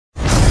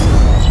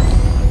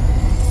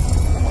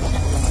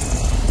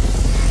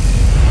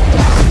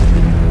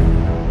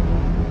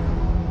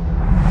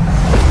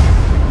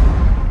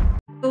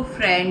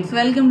friends,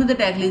 welcome to the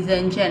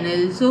Ryzen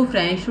channel. So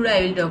friends, today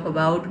I will talk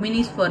about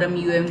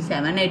Minisforum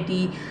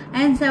UM780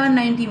 and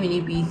 790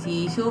 mini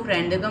PC. So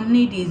friend, the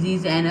company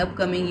teases an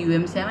upcoming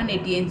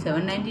UM780 and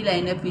 790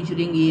 lineup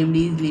featuring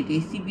AMD's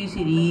latest CPU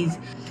series.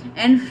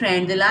 And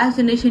friend, the last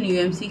generation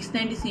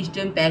UM690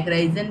 system pack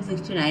Ryzen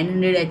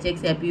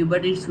 6900HX CPU,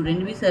 but it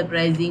shouldn't be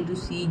surprising to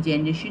see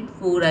Generation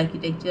 4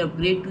 architecture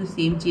upgrade to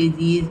same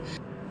chassis.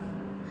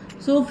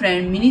 So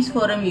friend,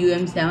 Minisforum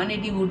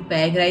UM780 would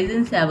pack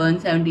Ryzen 7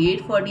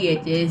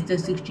 7840HS, the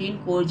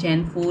 16-core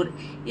Gen 4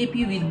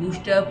 APU with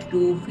boost up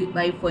to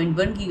 5.1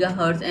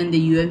 GHz, and the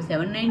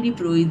UM790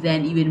 Pro is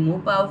an even more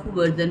powerful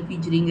version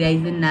featuring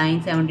Ryzen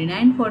 9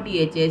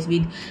 7940HS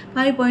with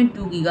 5.2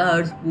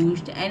 GHz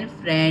boost. And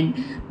friend,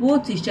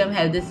 both systems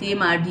have the same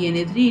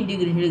RDNA 3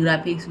 integrated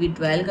graphics with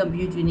 12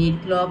 compute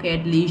unit, clock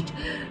at least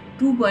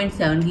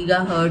 2.7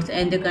 GHz,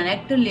 and the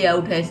connector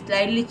layout has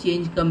slightly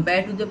changed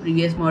compared to the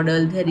previous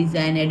model. There is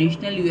an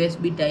additional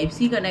USB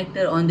Type-C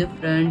connector on the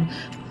front,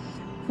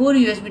 4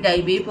 USB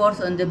Type-A ports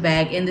on the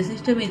back, and the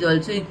system is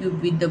also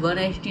equipped with the one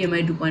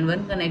HDMI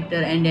 2.1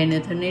 connector and an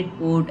Ethernet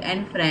port.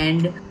 And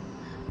friend,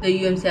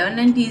 the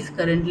UM790 is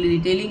currently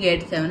retailing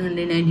at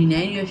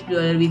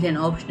 $799 with an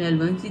optional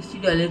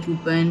 $160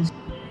 coupon.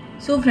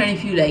 So friend,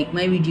 if you like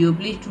my video,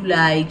 please do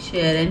like,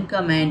 share and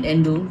comment,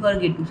 and don't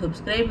forget to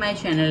subscribe my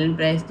channel and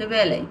press the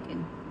bell icon.